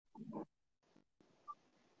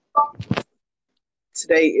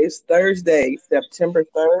Today is Thursday, September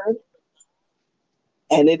 3rd,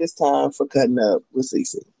 and it is time for Cutting Up with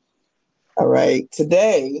Cece. All right.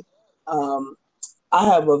 Today, um, I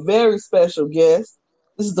have a very special guest.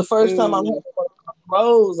 This is the first time I'm Hey, having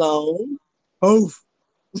Rose on. Oh,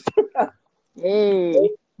 hey.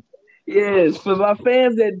 yes. For my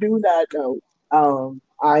fans that do not know,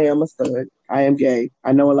 I am a stud. I am gay.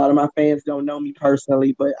 I know a lot of my fans don't know me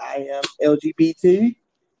personally, but I am LGBT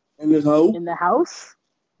in this hoe. In the house?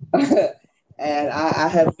 And I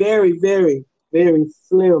have very, very, very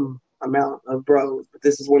slim amount of bros, but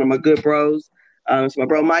this is one of my good bros. It's my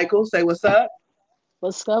bro Michael. Say what's up.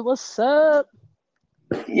 What's up? What's up?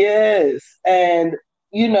 Yes, and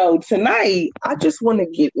tonight I just want to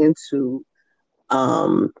get into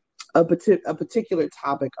um a particular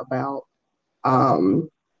topic about um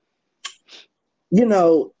you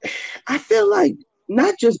know I feel like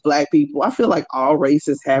not just black people. I feel like all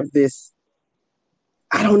races have this.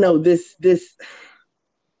 I don't know, this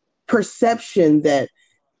perception that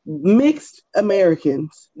mixed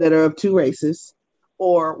Americans that are of two races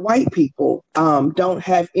or white people don't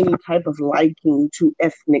have any type of liking to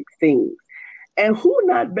ethnic things. And who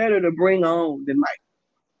not better to bring on than Mike?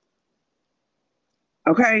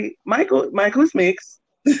 Okay, Michael is mixed.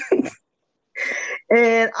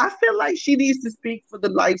 And I feel like she needs to speak for the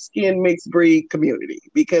light skinned mixed breed community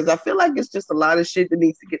because I feel like it's just a lot of shit that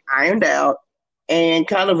needs to get ironed out and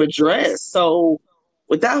kind of addressed. So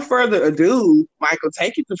without further ado, Michael,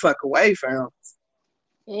 take it the fuck away, fam.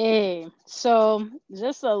 Hey. So,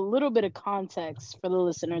 just a little bit of context for the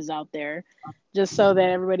listeners out there, just so that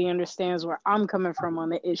everybody understands where I'm coming from on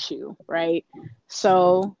the issue, right?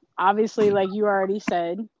 So, obviously, like you already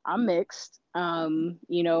said, I'm mixed.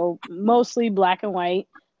 Mostly black and white.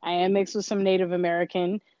 I am mixed with some Native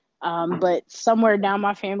American. But somewhere down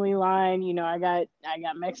my family line, I got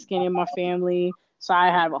Mexican in my family. So I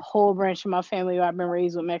have a whole branch of my family who I've been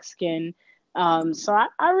raised with Mexican. So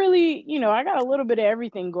I really, I got a little bit of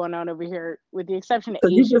everything going on over here, with the exception of So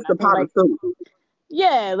you Asian. just I a think, pot of like, soup.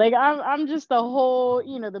 yeah, like I'm just the whole,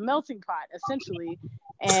 the melting pot essentially.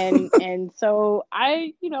 And so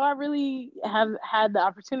I really have had the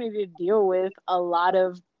opportunity to deal with a lot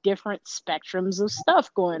of different spectrums of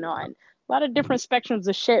stuff going on. A lot of different spectrums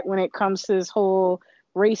of shit when it comes to this whole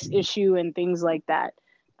race issue and things like that.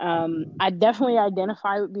 I definitely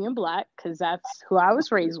identify with being black because that's who I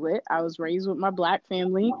was raised with. I was raised with my black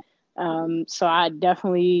family. So I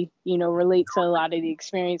definitely, relate to a lot of the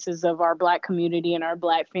experiences of our black community and our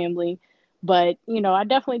black family. But I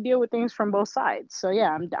definitely deal with things from both sides. So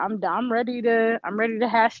yeah, I'm ready to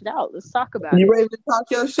hash it out. Let's talk about You it. ready to talk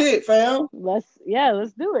your shit, fam? Let's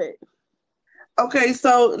do it. Okay,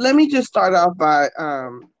 so let me just start off by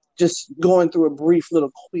just going through a brief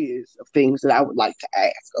little quiz of things that I would like to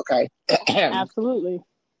ask. Okay, let Absolutely.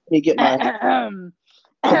 me get my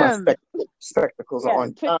put my spectacles Yeah.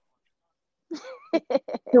 on.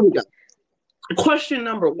 Here we go. Question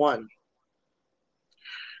number one: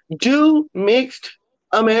 do mixed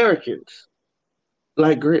Americans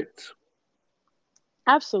like grits?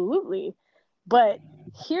 Absolutely. But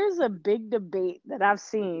here's a big debate that I've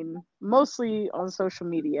seen mostly on social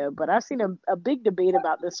media, but I've seen a big debate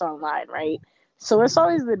about this online, right? So it's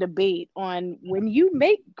always the debate on when you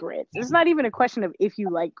make grits. It's not even a question of if you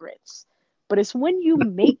like grits, but it's when you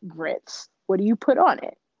make grits, what do you put on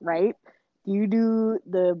it, right? Do you do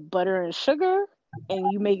the butter and sugar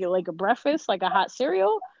and you make it like a breakfast, like a hot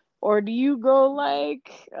cereal? Or do you go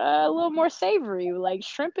like a little more savory, like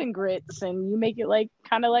shrimp and grits, and you make it like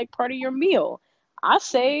kind of like part of your meal? I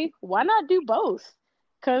say, why not do both?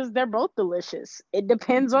 Because they're both delicious. It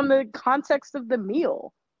depends on the context of the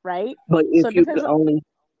meal, right? But So it if you depends could on, only,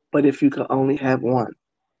 but if you could only have one,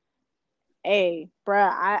 hey,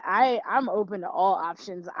 bruh, I'm open to all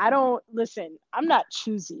options. I don't listen. I'm not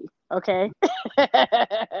choosy. Okay,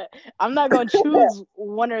 I'm not gonna choose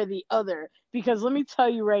one or the other because let me tell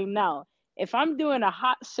you right now, if I'm doing a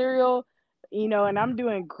hot cereal, and I'm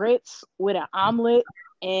doing grits with an omelet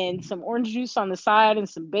and some orange juice on the side and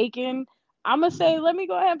some bacon, I'm gonna say let me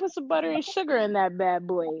go ahead and put some butter and sugar in that bad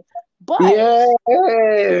boy. But yes,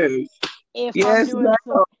 if I'm yes, doing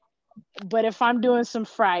some but if I'm doing some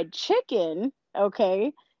fried chicken,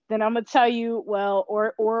 okay, then I'm gonna tell you, well,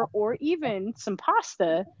 or even some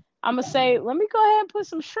pasta, I'm gonna say, let me go ahead and put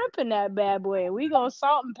some shrimp in that bad boy, and we gonna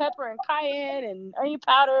salt and pepper and cayenne and onion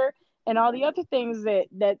powder and all the other things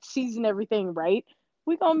that season everything right.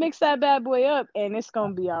 We gonna mix that bad boy up, and it's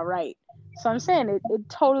gonna be all right. So I'm saying it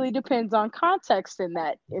totally depends on context in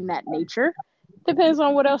that nature. Depends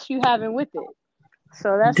on what else you having with it.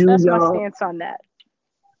 So that's do that's my y'all stance on that.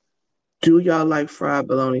 Do y'all like fried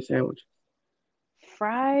bologna sandwiches?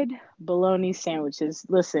 Fried bologna sandwiches.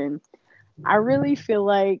 Listen, I really feel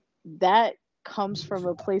like that comes from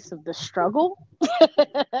a place of the struggle. You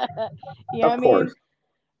know what Of I mean? course.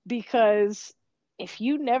 Because if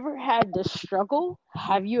you never had the struggle,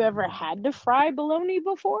 have you ever had to fry bologna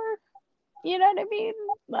before? You know what I mean?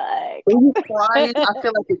 When you fry it, I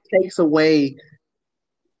feel like it takes away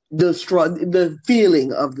the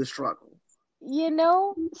feeling of the struggle.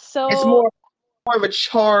 It's so more of a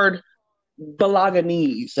charred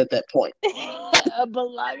bolognese at that point. a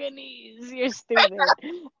bolognese, you're stupid.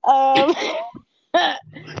 Um,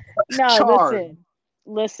 no, Charred.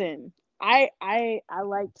 listen. I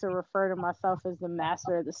like to refer to myself as the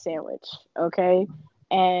master of the sandwich. Okay,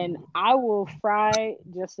 and I will fry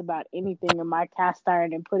just about anything in my cast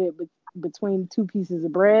iron and put it between two pieces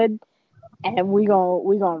of bread, and we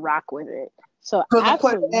gonna rock with it. So So the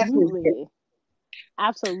question is,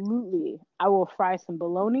 absolutely, I will fry some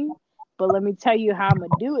bologna. But let me tell you how I'm gonna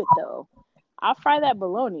do it though. I'll fry that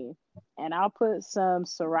bologna, and I'll put some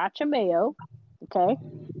sriracha mayo. Okay,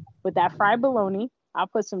 with that fried bologna. I'll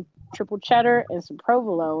put some triple cheddar and some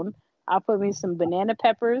provolone. I'll put me some banana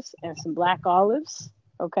peppers and some black olives.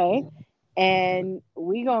 Okay. And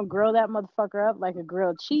we gonna grill that motherfucker up like a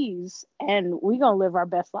grilled cheese, and we gonna live our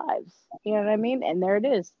best lives. You know what I mean? And there it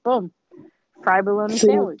is. Boom. Fried bologna see,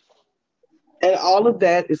 sandwich. and all of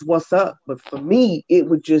that is what's up. But for me, it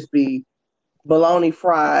would just be bologna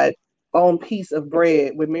fried on piece of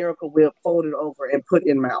bread with Miracle Whip folded over and put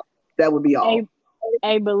in mouth. That would be all. Hey,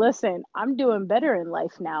 hey, but listen, I'm doing better in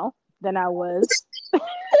life now than I was.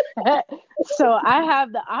 So I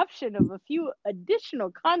have the option of a few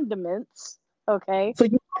additional condiments. Okay. So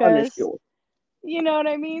you Because underscore. you know what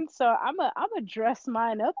I mean? So I'm a dress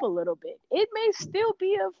mine up a little bit. It may still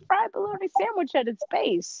be a fried bologna sandwich at its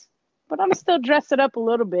base, but I'm still dress it up a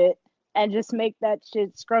little bit and just make that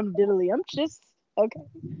shit scrum diddly umptious. Okay,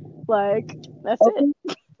 like that's it.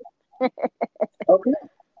 Okay, okay,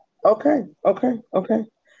 okay, okay, okay.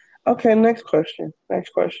 Okay, next question. Next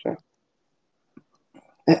question.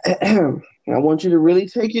 I want you to really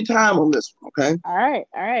take your time on this one, okay? All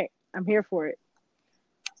right. I'm here for it.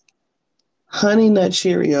 Honey Nut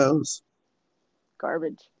Cheerios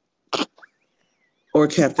Garbage. or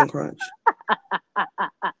Captain Crunch?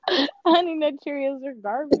 Honey Nut Cheerios are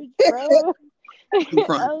garbage, bro. Captain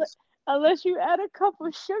Crunch. Unless you add a cup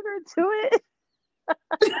of sugar to it.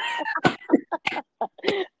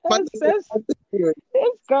 But That's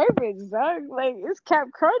it's garbage, dog. Like it's Cap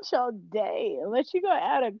Crunch all day. Unless you gonna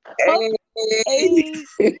add a cup a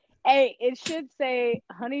hey, it should say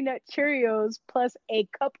Honey Nut Cheerios plus a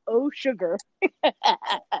cup of sugar.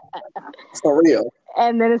 for real.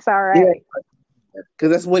 And then it's all Yeah, right.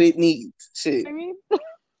 because that's what it needs. Shit. I mean,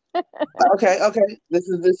 Okay, okay. This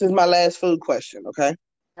is my last food question, okay?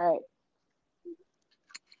 all right.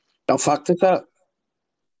 Don't fuck this up.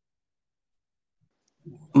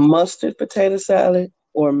 Mustard potato salad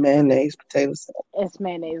or mayonnaise potato salad? It's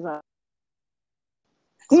mayonnaise on.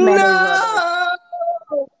 It's mayonnaise all day.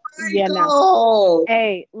 No, Yeah, no. Michael.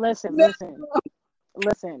 Hey, listen, No.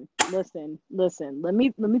 listen. Let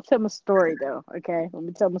me tell my story though. Okay, let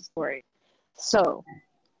me tell my story. So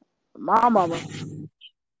my mama,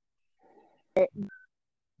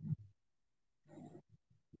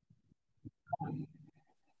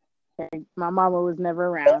 my mama was never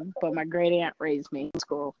around, but my great aunt raised me in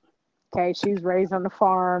school. Okay, she was raised on the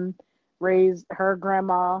farm, raised her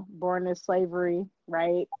grandma, born in slavery,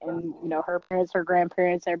 right? And her parents, her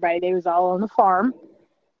grandparents, everybody, they was all on the farm.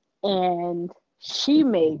 And she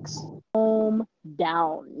makes home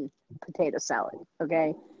down potato salad.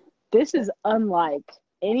 Okay. This is unlike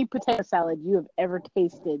any potato salad you have ever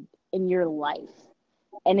tasted in your life.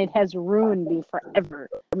 And it has ruined me forever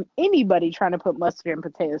from anybody trying to put mustard in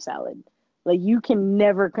potato salad. Like you can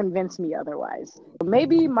never convince me otherwise.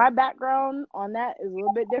 Maybe my background on that is a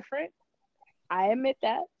little bit different. I admit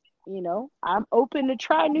that. I'm open to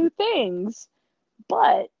try new things,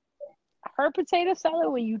 but her potato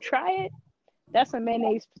salad, when you try it, that's a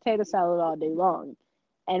mayonnaise potato salad all day long.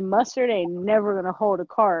 And mustard ain't never gonna hold a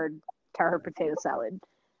card to her potato salad.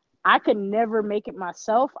 I could never make it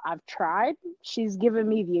myself. I've tried. She's given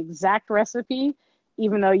me the exact recipe,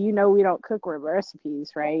 even though we don't cook with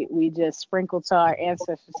recipes, right? We just sprinkle till our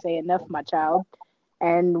ancestors say enough, my child,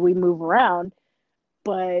 and we move around.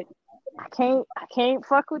 But I can't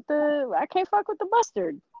fuck with the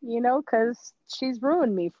mustard, because she's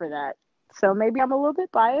ruined me for that. So maybe I'm a little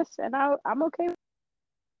bit biased, and I'm okay.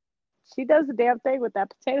 She does the damn thing with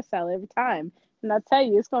that potato salad every time, and I tell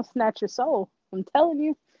you, it's gonna snatch your soul. I'm telling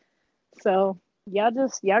you. So Y'all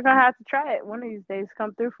gonna have to try it one of these days.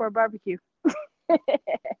 Come through for a barbecue.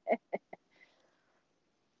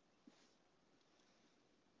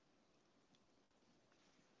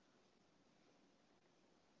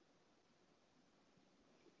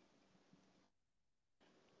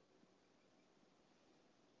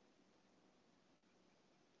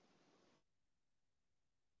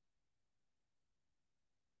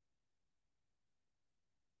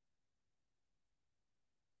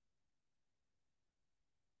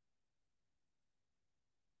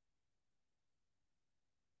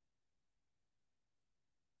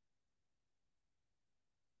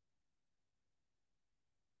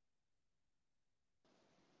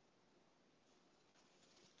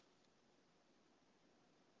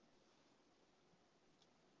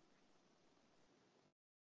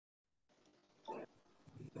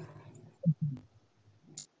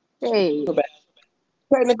 Hey, We're back.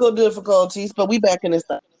 Technical difficulties, but we back in this.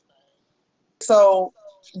 So,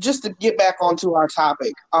 just to get back onto our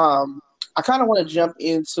topic, I kind of want to jump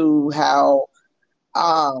into how,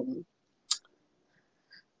 um,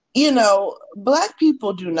 Black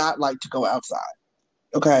people do not like to go outside.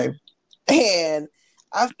 Okay, and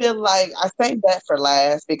I feel like I saved that for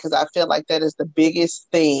last because I feel like that is the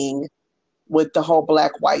biggest thing with the whole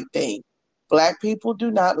black white thing. Black people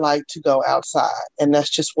do not like to go outside, and that's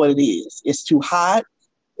just what it is. It's too hot.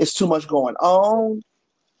 It's too much going on.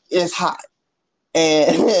 It's hot,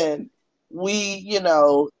 and we,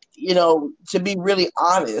 to be really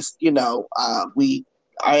honest, we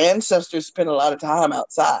our ancestors spent a lot of time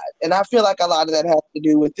outside, and I feel like a lot of that has to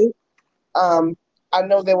do with it. Um, I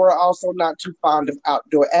know they were also not too fond of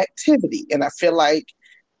outdoor activity, and I feel like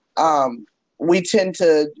um, we tend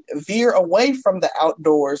to veer away from the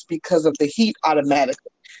outdoors because of the heat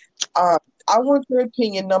automatically. Um, I want your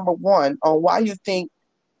opinion, number one, on why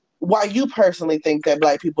you personally think that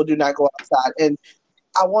Black people do not go outside, and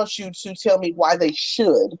I want you to tell me why they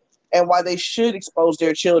should and why they should expose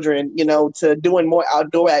their children, to doing more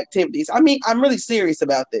outdoor activities. I mean, I'm really serious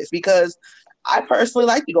about this because I personally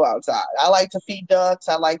like to go outside. I like to feed ducks.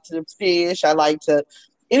 I like to fish. I like to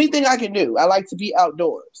anything I can do. I like to be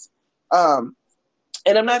outdoors. Um,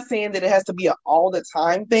 and I'm not saying that it has to be an all the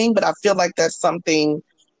time thing, but I feel like that's something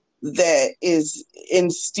that is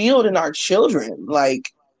instilled in our children. Like,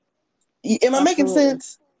 am I making absolutely.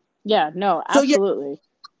 sense? Yeah, no, So yeah, absolutely.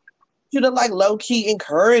 you to like low key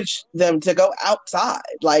encourage them to go outside.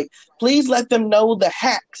 Like, please let them know the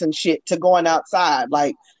hacks and shit to going outside.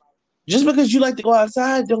 Like, just because you like to go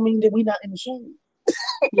outside, don't mean that we not in the shade.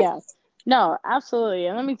 Yeah. No, absolutely.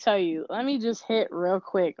 And let me tell you, let me just hit real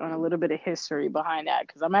quick on a little bit of history behind that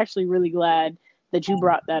because I'm actually really glad that you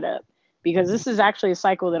brought that up because this is actually a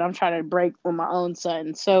cycle that I'm trying to break with my own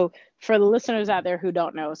son. So, for the listeners out there who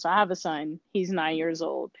don't know, so I have a son, he's 9 years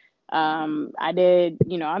old. I did,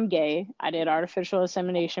 I'm gay. I did artificial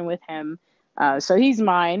insemination with him. So he's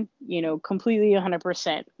mine, completely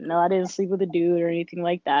 100%. No, I didn't sleep with a dude or anything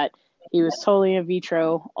like that. He was totally in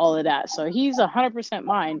vitro, all of that. So he's 100%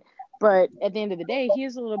 mine. But at the end of the day, he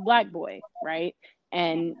is a little black boy, right?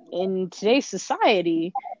 And in today's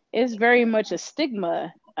society, it's very much a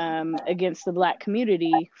stigma against the black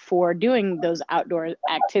community for doing those outdoor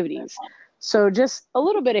activities. So, just a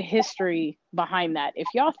little bit of history behind that.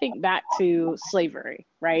 If y'all think back to slavery,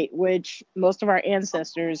 right, which most of our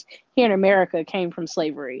ancestors here in America came from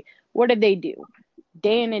slavery, what did they do?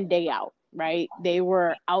 Day in and day out, right? They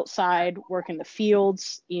were outside working the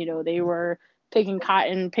fields, they were picking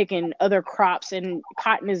cotton, picking other crops, and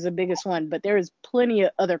cotton is the biggest one, but there is plenty of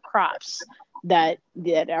other crops that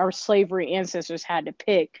our slavery ancestors had to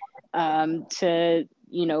pick to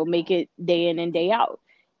make it day in and day out.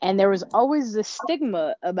 And there was always this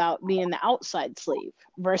stigma about being the outside slave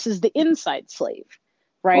versus the inside slave,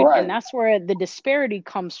 right? And Right. that's where the disparity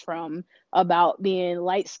comes from about being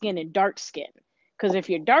light skinned and dark skinned. Because if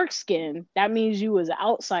you're dark skinned, that means you was an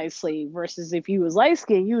outside slave versus if you was light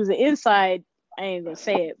skinned, you was an inside. I ain't gonna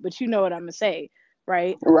say it, but you know what I'm gonna say,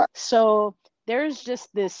 right? Right. So there's just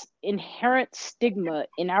this inherent stigma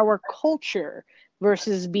in our culture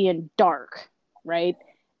versus being dark, right?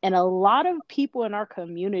 And a lot of people in our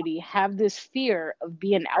community have this fear of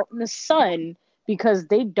being out in the sun because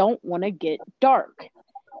they don't want to get dark.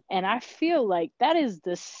 And I feel like that is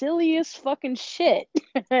the silliest fucking shit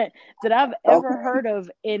that I've ever Okay. heard of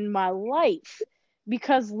in my life.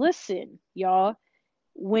 Because listen, y'all,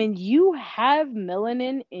 when you have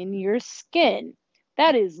melanin in your skin,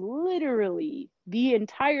 that is literally the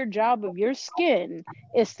entire job of your skin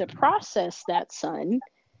is to process that sun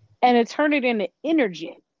and to turn it into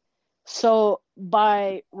energy. So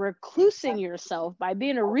by reclusing yourself, by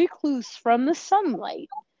being a recluse from the sunlight,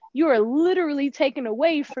 You are literally taken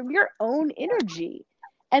away from your own energy.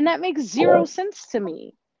 And that makes zero sense to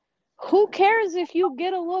me. Who cares if you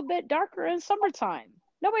get a little bit darker in summertime?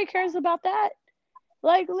 Nobody cares about that.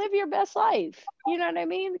 Like, live your best life. You know what I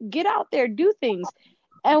mean? Get out there, do things.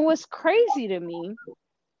 And what's crazy to me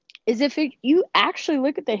is you actually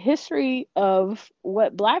look at the history of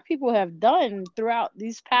what Black people have done throughout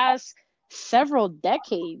these past several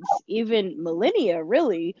decades, even millennia,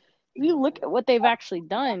 really, if you look at what they've actually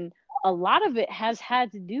done, a lot of it has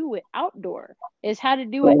had to do with outdoor. It's had to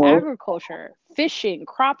do with agriculture, fishing,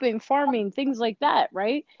 cropping, farming, things like that,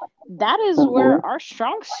 right? That is where our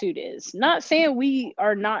strong suit is. Not saying we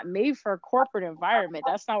are not made for a corporate environment.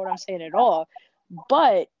 That's not what I'm saying at all.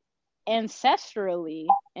 But ancestrally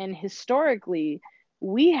and historically,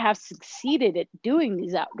 we have succeeded at doing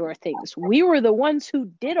these outdoor things. We were the ones who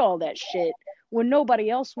did all that shit when nobody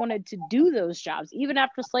else wanted to do those jobs, even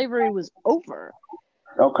after slavery was over.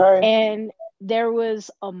 Okay. And there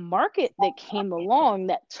was a market that came along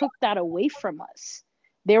that took that away from us.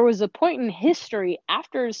 There was a point in history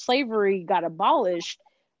after slavery got abolished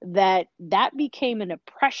that became an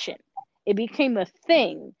oppression. It became a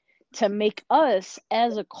thing to make us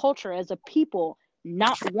as a culture, as a people,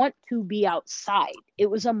 not want to be outside. It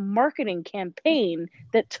was a marketing campaign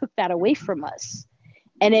that took that away from us.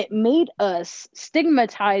 And it made us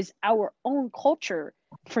stigmatize our own culture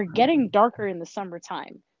for getting darker in the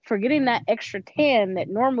summertime, for getting that extra tan that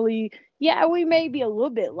normally, yeah, we may be a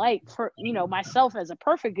little bit light. For, myself as a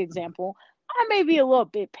perfect example, I may be a little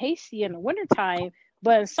bit pasty in the wintertime,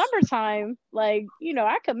 but in summertime, like,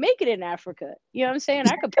 I could make it in Africa. You know what I'm saying?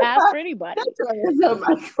 I could pass for anybody.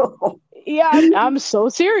 Yeah, I'm so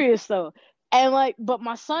serious though. And like, but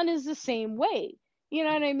my son is the same way. You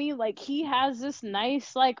know what I mean? Like, he has this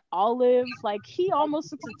nice, like, olive, like, he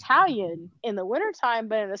almost looks Italian in the wintertime,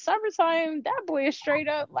 but in the summertime, that boy is straight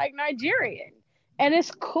up like Nigerian. And it's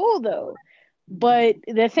cool though. But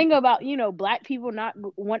the thing about, Black people not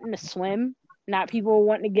wanting to swim, not people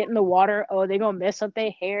wanting to get in the water, oh, they're going to mess up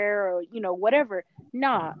their hair or, whatever.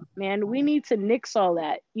 Nah, man, we need to nix all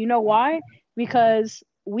that. You know why? Because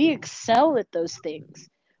we excel at those things.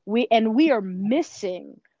 We are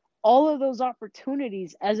missing all of those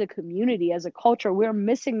opportunities as a community, as a culture. We're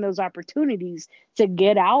missing those opportunities to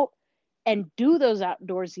get out and do those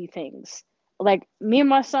outdoorsy things. Like, me and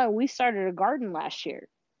my son, we started a garden last year.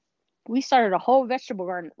 We started a whole vegetable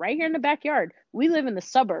garden right here in the backyard. We live in the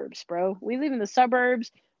suburbs, bro. We live in the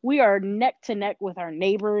suburbs. We are neck to neck with our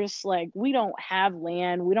neighbors. Like, we don't have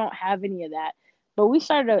land. We don't have any of that. But we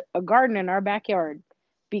started a garden in our backyard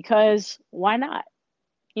because why not?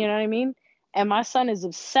 You know what I mean? And my son is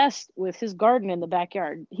obsessed with his garden in the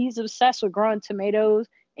backyard. He's obsessed with growing tomatoes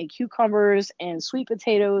and cucumbers and sweet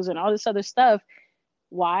potatoes and all this other stuff.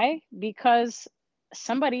 Why? Because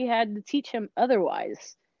somebody had to teach him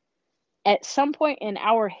otherwise. At some point in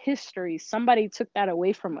our history, somebody took that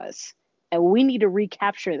away from us, and we need to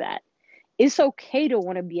recapture that. It's okay to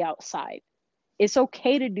want to be outside. It's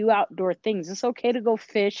okay to do outdoor things. It's okay to go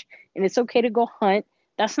fish, and it's okay to go hunt.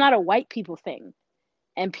 That's not a white people thing.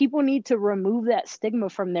 And people need to remove that stigma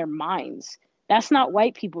from their minds. That's not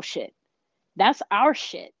white people shit. That's our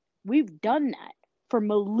shit. We've done that for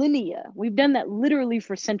millennia. We've done that literally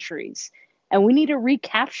for centuries. And we need to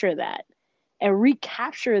recapture that and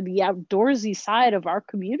recapture the outdoorsy side of our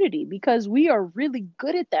community because we are really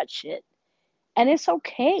good at that shit. And it's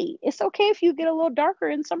okay. It's okay if you get a little darker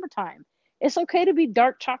in summertime. It's okay to be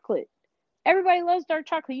dark chocolate. Everybody loves dark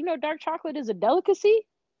chocolate. You know, dark chocolate is a delicacy.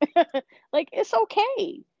 Like, it's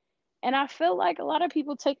okay. And I feel like a lot of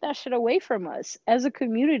people take that shit away from us as a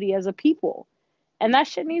community, as a people. And that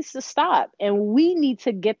shit needs to stop. And we need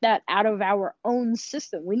to get that out of our own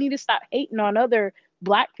system. We need to stop hating on other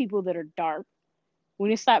Black people that are dark. We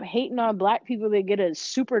need to stop hating on Black people that get a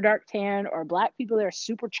super dark tan or Black people that are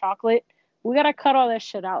super chocolate. We got to cut all that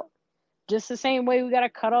shit out. Just the same way we got to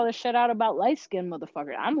cut all the shit out about light-skinned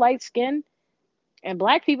motherfuckers. I'm light-skinned, and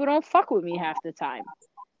Black people don't fuck with me half the time.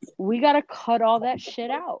 We got to cut all that shit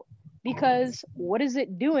out. Because what is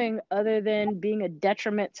it doing other than being a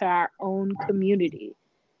detriment to our own community?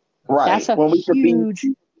 Right. That's a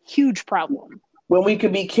huge problem. When we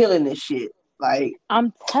could be killing this shit. Like,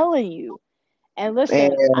 I'm telling you. And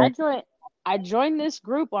listen, I joined this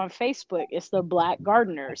group on Facebook. It's the Black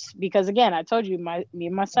Gardeners. Because again, I told you, me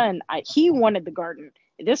and my son, he wanted the garden.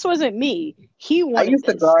 This wasn't me. He wanted I used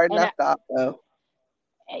to garden. I stopped though.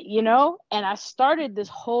 And I started this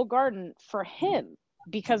whole garden for him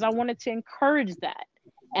because I wanted to encourage that.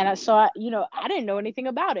 And I didn't know anything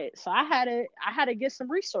about it. So I had to get some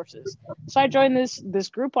resources. So I joined this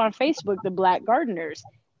group on Facebook, the Black Gardeners.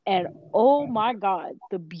 And oh my God,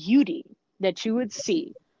 the beauty that you would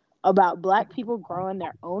see about Black people growing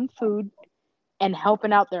their own food and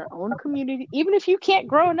helping out their own community, even if you can't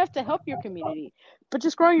grow enough to help your community, but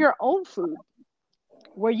just growing your own food,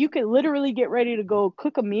 where you could literally get ready to go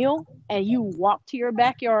cook a meal and you walk to your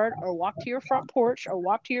backyard or walk to your front porch or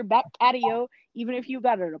walk to your back patio, even if you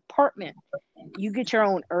got an apartment. You get your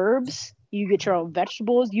own herbs, you get your own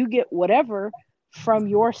vegetables, you get whatever from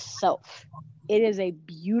yourself. It is a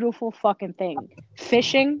beautiful fucking thing.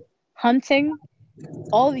 Fishing, hunting,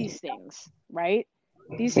 all these things, right?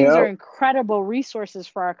 These things are Yep. incredible resources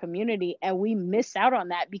for our community, and we miss out on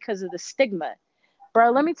that because of the stigma.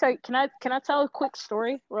 Bro, let me tell you, can I tell a quick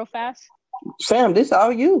story real fast? Sam, this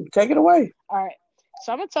all you. Take it away. All right.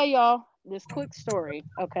 So I'm gonna tell y'all this quick story,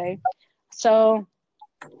 okay? So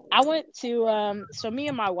I went to so me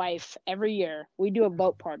and my wife every year we do a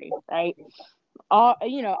boat party, right? All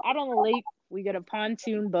out on the lake, we get a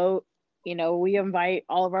pontoon boat. We invite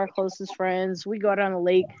all of our closest friends. We go out on the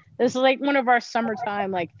lake. This is like one of our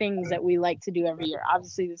summertime like things that we like to do every year.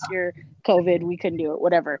 Obviously this year, COVID, we couldn't do it,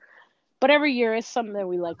 whatever. But every year it's something that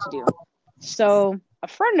we like to do. So a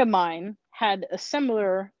friend of mine had a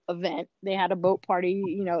similar event. They had a boat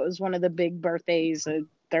party. It was one of the big birthdays, a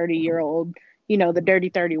 30-year-old, the Dirty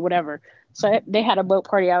 30, whatever. So they had a boat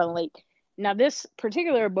party out on the lake. Now, this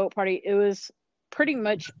particular boat party, it was pretty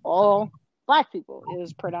much all Black people. It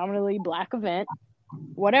was predominantly Black event,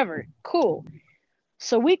 whatever. Cool.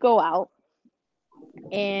 So we go out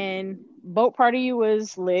and boat party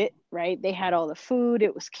was lit, right? They had all the food,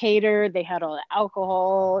 it was catered, they had all the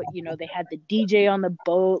alcohol, they had the DJ on the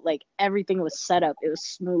boat, like everything was set up. It was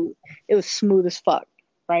smooth as fuck,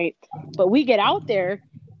 right? But we get out there,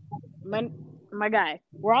 my guy,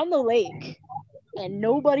 we're on the lake and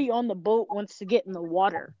nobody on the boat wants to get in the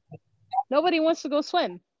water. Nobody wants to go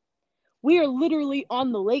swim. We are literally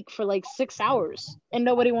on the lake for like 6 hours and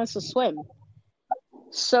nobody wants to swim.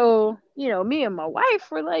 So, me and my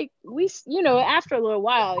wife were like, after a little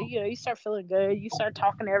while, you start feeling good, you start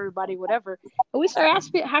talking to everybody, whatever. And we start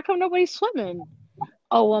asking, how come nobody's swimming?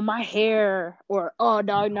 Oh, well, my hair, or oh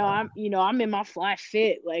no, I'm in my fly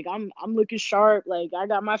fit, like I'm looking sharp, like I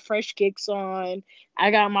got my fresh kicks on,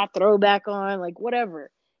 I got my throwback on, like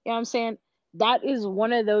whatever. You know what I'm saying? That is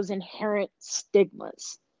one of those inherent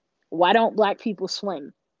stigmas. Why don't Black people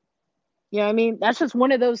swim? You know what I mean? That's just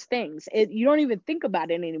one of those things. You don't even think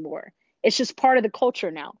about it anymore. It's just part of the culture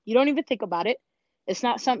now. You don't even think about it. It's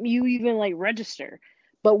not something you even like register.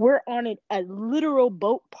 But we're on a literal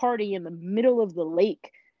boat party in the middle of the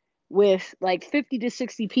lake with like 50 to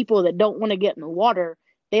 60 people that don't want to get in the water.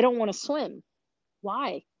 They don't want to swim.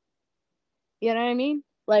 Why? You know what I mean?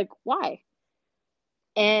 Like, why?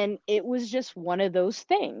 And it was just one of those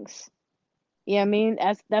things. You know what I mean?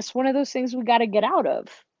 That's one of those things we got to get out of.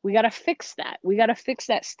 We got to fix that. We got to fix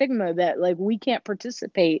that stigma that like we can't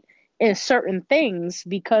participate in certain things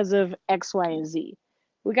because of X, Y, and Z.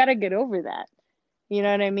 We got to get over that. You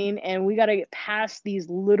know what I mean? And we got to get past these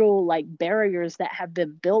little like barriers that have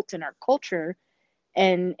been built in our culture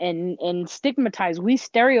and stigmatize. We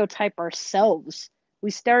stereotype ourselves. We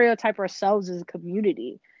stereotype ourselves as a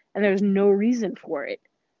community, and there's no reason for it.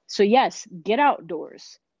 So yes, get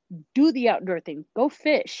outdoors, do the outdoor thing, go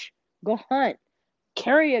fish, go hunt,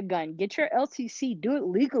 carry a gun, get your LTC, do it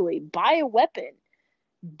legally, buy a weapon,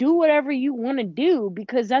 do whatever you want to do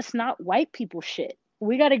because that's not white people shit.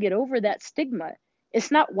 We got to get over that stigma. It's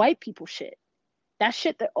not white people shit. That's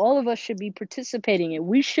shit that all of us should be participating in.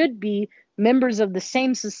 We should be members of the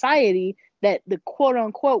same society that the quote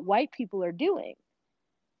unquote white people are doing.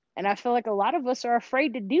 And I feel like a lot of us are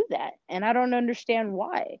afraid to do that. And I don't understand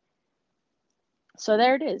why. So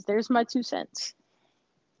there it is. There's my 2 cents.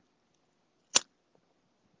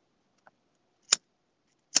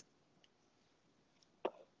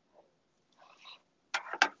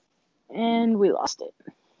 And we lost it.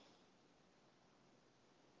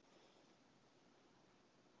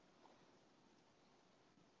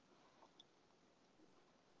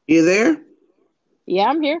 You there? Yeah,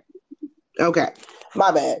 I'm here. Okay.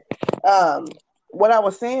 My bad. What I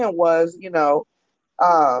was saying was,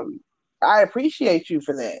 I appreciate you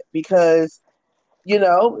for that because, it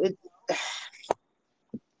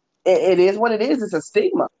is what it is. It's a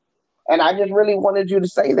stigma. And I just really wanted you to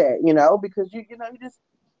say that, because you just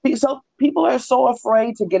so people are so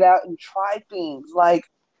afraid to get out and try things. Like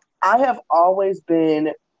I have always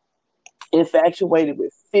been infatuated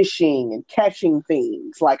with fishing and catching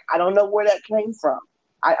things. Like I don't know where that came from.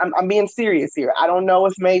 I'm being serious here. I don't know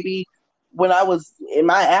if maybe when I was in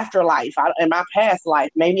my afterlife, in my past life,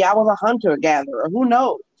 maybe I was a hunter gatherer. Who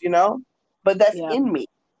knows, But that's Yeah. in me.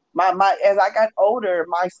 My as I got older,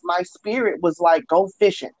 my spirit was like, go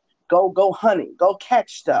fishing, go hunting, go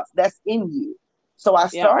catch stuff. That's in you. So I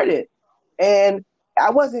Yeah. started, and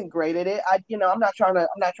I wasn't great at it. I'm not trying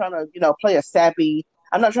to, play a sappy.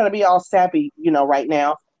 I'm not trying to be all sappy, right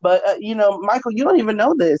now. But Michael, you don't even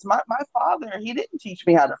know this. My father, he didn't teach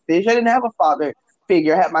me how to fish. I didn't have a father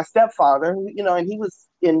figure. I had my stepfather, and he was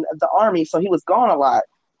in the army, so he was gone a lot.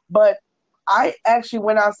 But I actually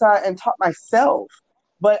went outside and taught myself,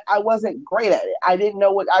 but I wasn't great at it. I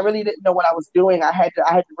really didn't know what I was doing. I had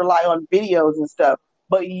to rely on videos and stuff.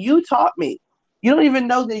 But you taught me. You don't even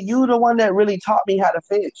know that you the one that really taught me how to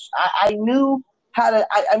fish. I knew how to.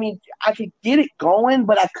 I mean, I could get it going,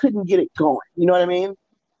 but I couldn't get it going. You know what I mean?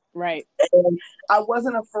 Right. And I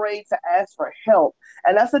wasn't afraid to ask for help.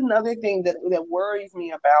 And that's another thing that worries me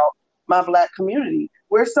about my Black community.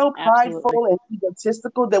 We're so Absolutely. prideful and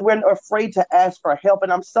egotistical that we're afraid to ask for help.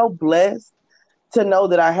 And I'm so blessed to know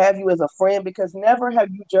that I have you as a friend, because never have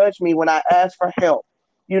you judged me when I asked for help.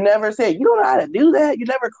 You never said, you don't know how to do that. You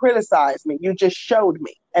never criticized me. You just showed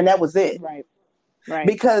me. And that was it. Right. Right.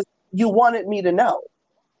 Because you wanted me to know.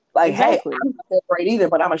 Like, hey, Exactly. I'm not that great either,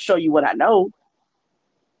 but I'm going to show you what I know.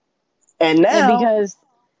 And And now because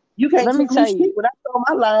you can't let me tell me tell shit you, when I throw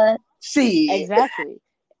my line. Shit. exactly.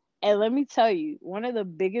 And let me tell you, one of the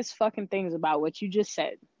biggest fucking things about what you just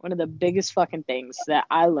said, one of the biggest fucking things that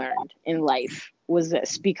I learned in life was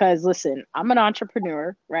this. Because listen, I'm an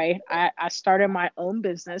entrepreneur, right? I started my own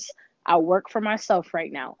business. I work for myself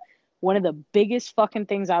right now. One of the biggest fucking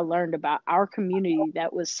things I learned about our community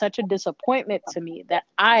that was such a disappointment to me that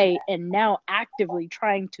I am now actively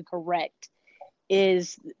trying to correct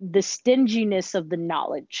is the stinginess of the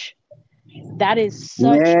knowledge. That is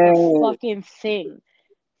such a Man. fucking thing.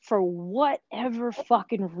 For whatever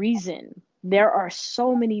fucking reason, there are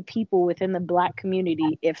so many people within the Black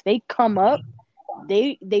community. If they come up,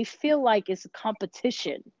 they feel like it's a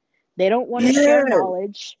competition. They don't want to share Yeah.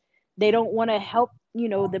 knowledge. They don't want to help,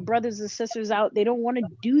 the brothers and sisters out. They don't want to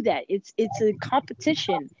do that. It's a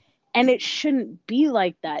competition, and it shouldn't be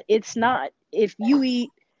like that. It's not. If you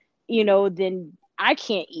eat, then I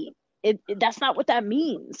can't eat. That's not what that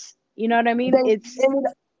means. You know what I mean?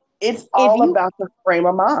 It's If all you about the frame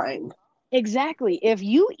of mind. Exactly. If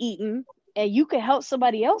you eating and you can help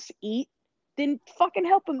somebody else eat, then fucking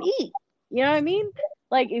help them eat. You know what I mean?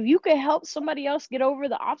 Like if you can help somebody else get over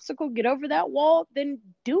the obstacle, get over that wall, then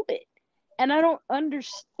do it. And I don't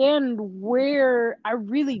understand where I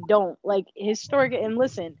really don't like historic. And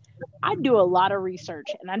listen, I do a lot of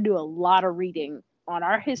research and I do a lot of reading on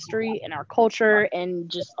our history and our culture and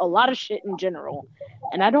just a lot of shit in general.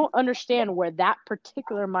 And I don't understand where that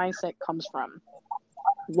particular mindset comes from.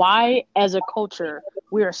 Why, as a culture,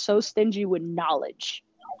 we are so stingy with knowledge.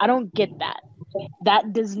 I don't get that.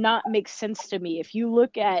 That does not make sense to me. If you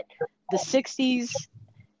look at the 60s,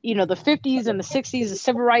 the 50s and the 60s, the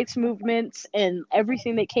civil rights movements and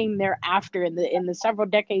everything that came thereafter in the several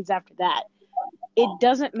decades after that, it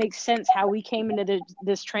doesn't make sense how we came into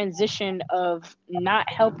this transition of not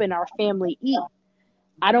helping our family eat.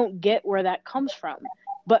 I don't get where that comes from.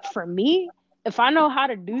 But for me, if I know how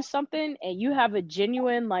to do something and you have a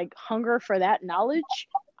genuine like hunger for that knowledge,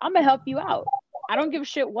 I'm gonna help you out. I don't give a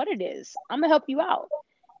shit what it is. I'm gonna help you out.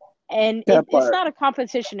 And That it's part. not a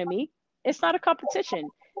competition to me. It's not a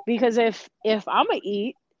competition because if I'm gonna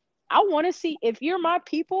eat, I want to see if you're my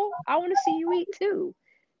people. I want to see you eat too.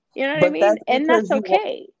 You know what I But mean? that's And because that's you want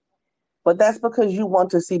okay. but that's because you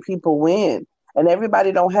want to see people win. And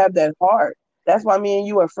everybody don't have that heart. That's why me and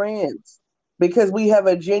you are friends. Because we have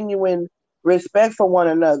a genuine respect for one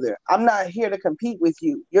another. I'm not here to compete with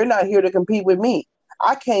you. You're not here to compete with me.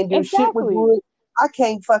 I can't do shit with Exactly. wood. I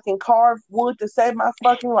can't fucking carve wood to save my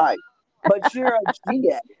fucking life. But you're a G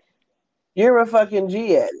at it. You're a fucking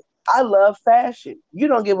G at it. I love fashion. You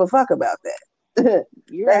don't give a fuck about that.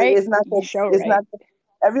 You're That right. it's not You that show it's right. not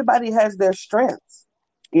everybody has their strengths.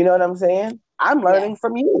 You know what I'm saying? I'm Yeah. learning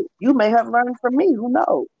from you. You may have learned from me. Who knows?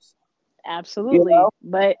 You know, Absolutely.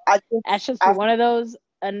 But I just, that's just I,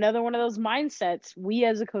 another one of those mindsets we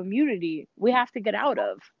as a community, we have to get out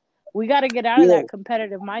of. We got to get out of yeah, that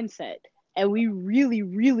competitive mindset. And we really,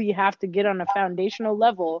 really have to get on a foundational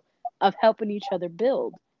level of helping each other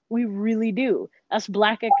build. We really do. That's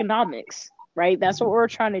Black economics, right? That's what we're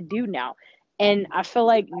trying to do now. And I feel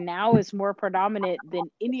like now is more predominant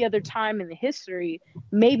than any other time in the history,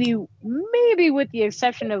 maybe with the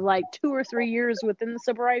exception of like 2 or 3 years within the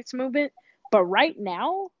civil rights movement. But right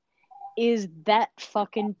now is that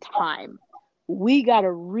fucking time. We got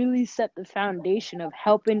to really set the foundation of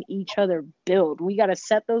helping each other build. We got to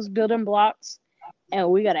set those building blocks and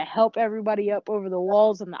we got to help everybody up over the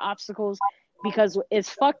walls and the obstacles. because it's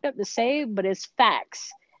fucked up to say, but it's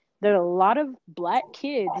facts. That a lot of black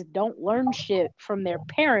kids don't learn shit from their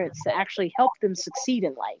parents to actually help them succeed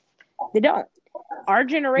in life. They don't. Our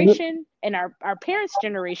generation and our parents'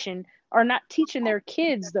 generation are not teaching their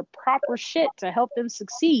kids the proper shit to help them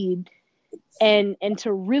succeed and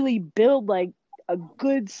to really build like a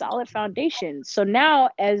good solid foundation. So now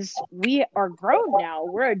as we are grown now,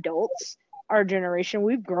 we're adults, our generation,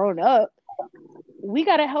 we've grown up, we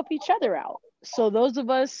got to help each other out. So those of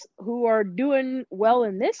us who are doing well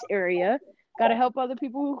in this area got to help other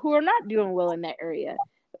people who are not doing well in that area.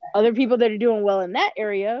 Other people that are doing well in that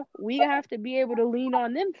area, we have to be able to lean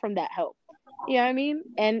on them from that help. You know what I mean?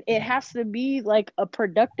 And it has to be like a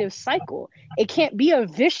productive cycle. It can't be a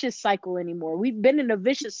vicious cycle anymore. We've been in a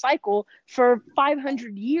vicious cycle for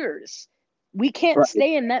 500 years. We can't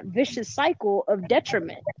stay in that vicious cycle of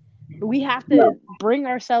detriment. We have to bring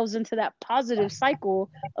ourselves into that positive cycle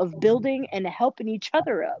of building and helping each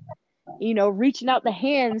other up. You know, reaching out the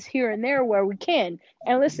hands here and there where we can.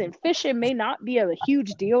 And listen, fishing may not be a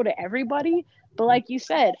huge deal to everybody, but like you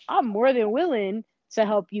said, I'm more than willing to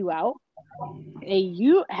help you out. And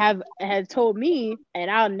you have told me, and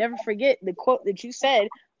I'll never forget the quote that you said,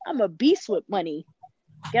 I'm a beast with money.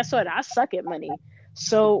 Guess what? I suck at money.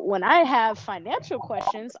 So when I have financial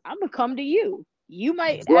questions, I'm going to come to you. You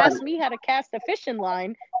might ask me how to cast a fishing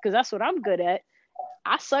line because that's what I'm good at.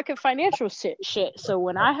 I suck at financial shit. So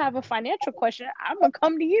when I have a financial question, I'm going to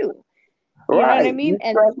come to you. You know what I mean?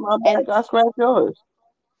 You scratch my back, I scratch yours.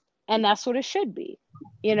 And that's what it should be.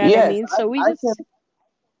 You know what I mean? So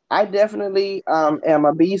I definitely am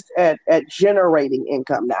a beast at generating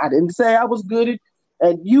income. Now, I didn't say I was good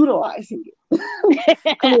at utilizing it.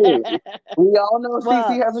 Clearly. We all know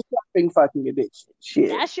Cece has a shopping fucking addiction. Shit.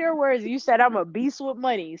 That's your words. You said I'm a beast with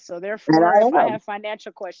money. So therefore, if I have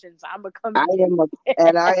financial questions, I'm gonna come to you.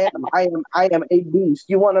 I am a beast.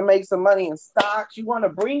 You want to make some money in stocks? You want to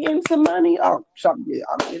bring in some money? Oh, I'm your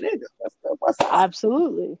nigga. What's up?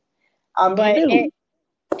 Absolutely. I'm but your dude.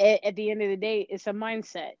 At the end of the day, it's a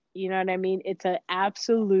mindset. You know what I mean? It's an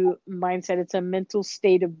absolute mindset. It's a mental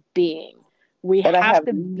state of being. We have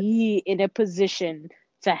to be in a position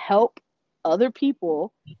to help other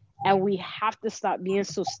people, and we have to stop being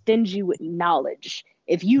so stingy with knowledge.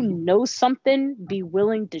 If you know something, be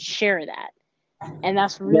willing to share that. And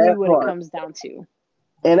that's really what it comes down to.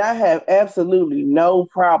 And I have absolutely no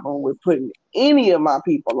problem with putting any of my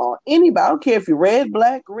people on. Anybody. I don't care if you're red,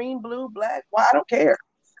 black, green, blue, black. Well, I don't care.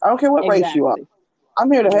 I don't care what race you are.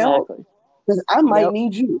 I'm here to help because I might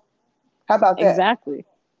need you. How about that? Exactly.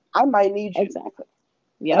 I might need you. Exactly.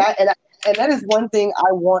 Yeah. And that is one thing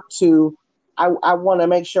I want to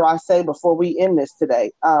make sure I say before we end this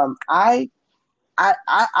today. I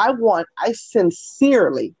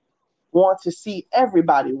sincerely want to see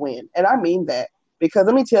everybody win. And I mean that because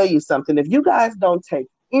let me tell you something. If you guys don't take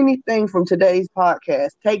anything from today's podcast,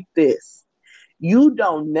 take this. You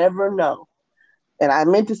don't never know. And I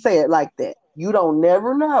meant to say it like that. You don't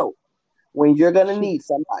never know when you're going to need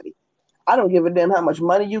somebody. I don't give a damn how much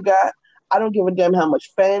money you got. I don't give a damn how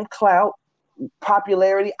much fan clout,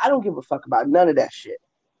 popularity. I don't give a fuck about none of that shit.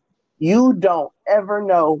 You don't ever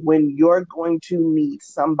know when you're going to need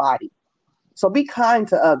somebody. So be kind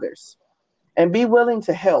to others and be willing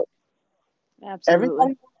to help. Absolutely.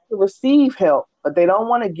 Everybody wants to receive help, but they don't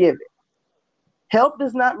want to give it. Help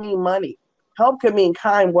does not mean money. Help can mean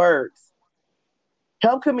kind words.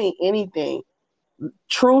 Help can mean anything.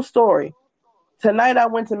 True story. Tonight I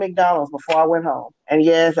went to McDonald's before I went home. And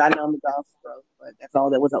yes, I know McDonald's is broke, but that's all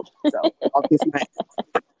that was open. So I'll kiss my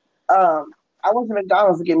ass. I went to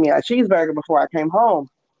McDonald's to get me a cheeseburger before I came home.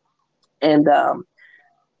 And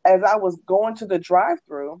as I was going to the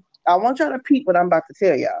drive-thru, I want y'all to peep what I'm about to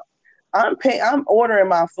tell y'all. I'm ordering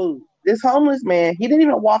my food. This homeless man, he didn't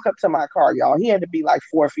even walk up to my car, y'all. He had to be like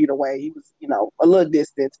 4 feet away. He was, a little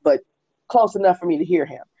distance, but close enough for me to hear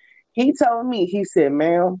him. He told me, he said,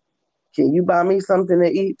 "Ma'am, can you buy me something to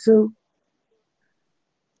eat too?"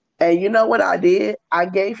 And you know what I did? I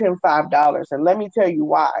gave him $5. And let me tell you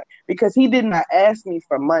why. Because he did not ask me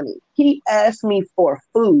for money. He asked me for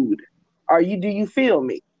food. Do you feel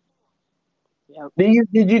me? Yep.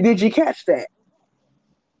 Did you catch that?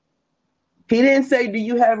 He didn't say, "Do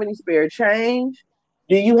you have any spare change?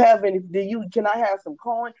 Can I have some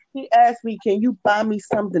coin?" He asked me, "Can you buy me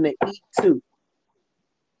something to eat too?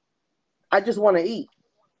 I just want to eat."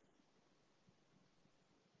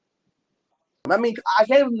 I mean, I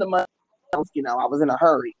gave him the money, I was in a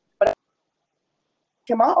hurry, but I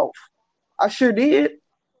took him off. I sure did.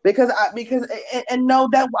 Because no,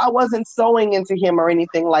 that I wasn't sewing into him or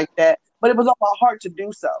anything like that, but it was on my heart to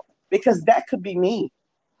do so because that could be me.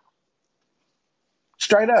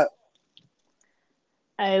 Straight up.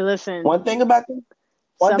 Hey, listen. One thing about them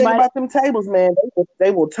Somebody. tables, man,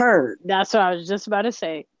 they will turn. That's what I was just about to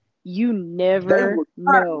say. You They never will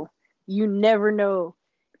turn. know. You never know.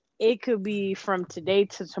 It could be from today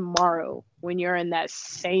to tomorrow when you're in that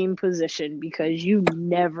same position because you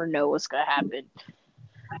never know what's gonna happen.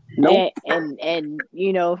 Nope. And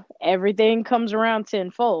you know, everything comes around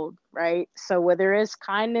tenfold, right? So whether it's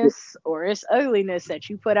kindness or it's ugliness that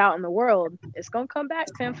you put out in the world, it's gonna come back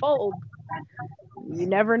tenfold. You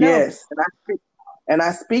never know. Yes. And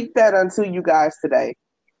I speak that unto you guys today.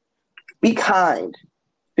 Be kind.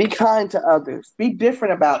 Be kind to others. Be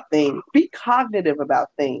different about things. Be cognitive about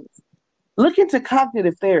things. Look into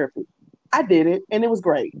cognitive therapy. I did it, and it was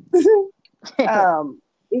great. um,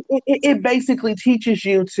 it basically teaches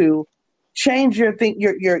you to change your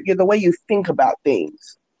the way you think about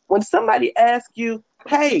things. When somebody asks you,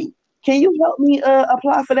 "Hey, can you help me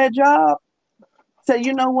apply for that job?" Say,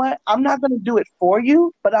 "You know what? I'm not going to do it for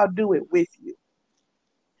you, but I'll do it with you."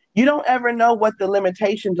 You don't ever know what the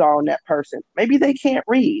limitations are on that person. Maybe they can't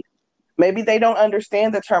read. Maybe they don't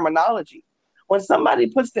understand the terminology. When somebody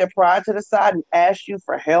puts their pride to the side and asks you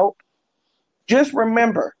for help, just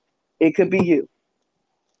remember, it could be you.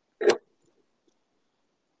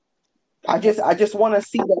 I just want to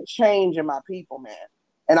see that change in my people, man.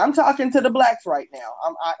 And I'm talking to the blacks right now.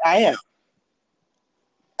 I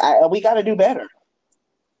am. We got to do better.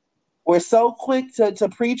 We're so quick to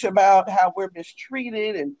preach about how we're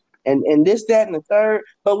mistreated and this, that, and the third,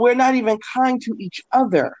 but we're not even kind to each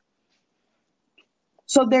other.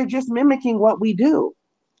 So they're just mimicking what we do.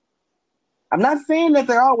 I'm not saying that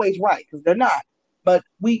they're always right, because they're not. But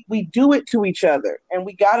we do it to each other, and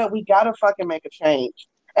we gotta fucking make a change.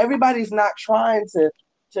 Everybody's not trying to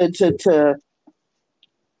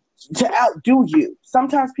outdo you.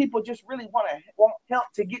 Sometimes people just really want help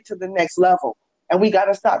to get to the next level, and we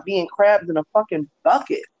gotta stop being crabs in a fucking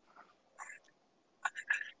bucket.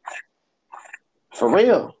 For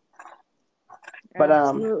real. But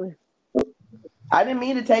Absolutely. I didn't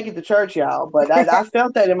mean to take it to church, y'all, but I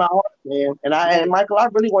felt that in my heart, man. And Michael, I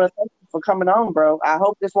really want to thank you for coming on, bro. I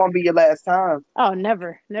hope this won't be your last time. Oh,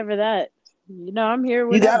 never that. You know, I'm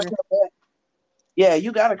here You gotta whenever. come back. Yeah,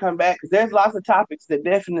 you gotta come back because there's lots of topics that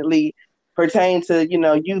definitely pertain to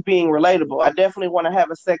you being relatable. I definitely want to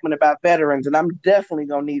have a segment about veterans, and I'm definitely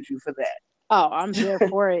gonna need you for that. Oh, I'm here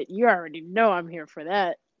for it. You already know I'm here for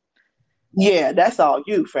that. Yeah, that's all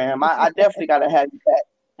you, fam. I definitely gotta have you back.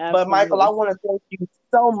 But Michael, I Absolutely. want to thank you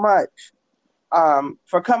so much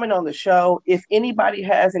for coming on the show. If anybody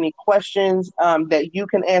has any questions that you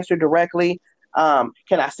can answer directly, can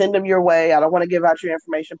I send them your way? I don't want to give out your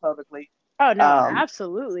information publicly. Oh no, Um,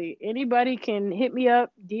 absolutely. Anybody can hit me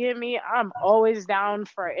up, DM me. I'm always down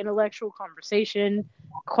for intellectual conversation,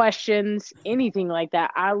 questions, anything like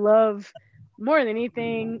that. I love more than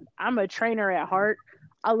anything, I'm a trainer at heart.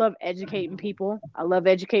 I love educating people. I love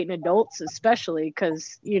educating adults especially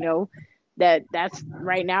cuz, you know, that's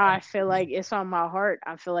right now I feel like it's on my heart.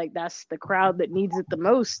 I feel like that's the crowd that needs it the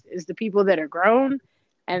most is the people that are grown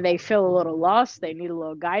and they feel a little lost, they need a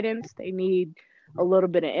little guidance, they need a little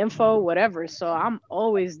bit of info, whatever. So I'm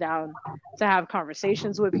always down to have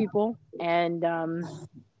conversations with people, and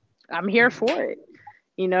I'm here for it.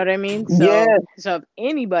 You know what I mean? So, yes, so if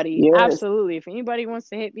anybody, yes. absolutely, if anybody wants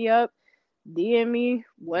to hit me up, DM me,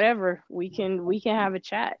 whatever, we can have a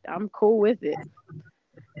chat. I'm cool with it.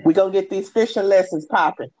 We gonna get these fishing lessons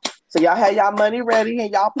popping. So y'all have y'all money ready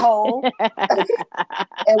and y'all pole,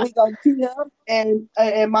 and we gonna tee up. And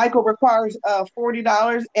Michael requires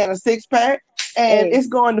 $40 and a 6 pack, and Hey, it's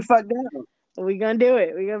going to fuck down. we gonna do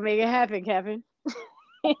it. We gonna make it happen, Kevin.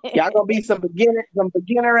 Y'all gonna be some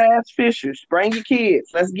beginner ass fishers. Bring your kids.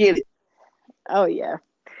 Let's get it. Oh yeah.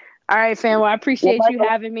 All right, fam. Well, I Well, appreciate you Michael,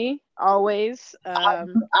 having me always. I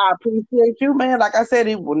appreciate you, man. Like I said,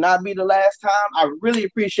 it will not be the last time. I really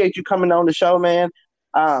appreciate you coming on the show, man.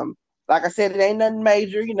 Um, like I said, it ain't nothing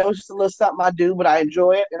major. It's just a little something I do, but I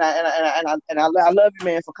enjoy it, and I love you,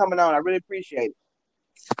 man, for coming on. I really appreciate it.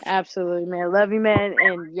 Absolutely, man. Love you, man,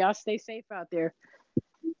 and y'all stay safe out there.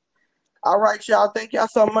 All right, y'all. Thank y'all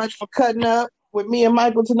so much for cutting up with me and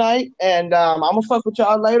Michael tonight, and I'm gonna fuck with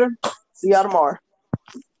y'all later. See y'all tomorrow.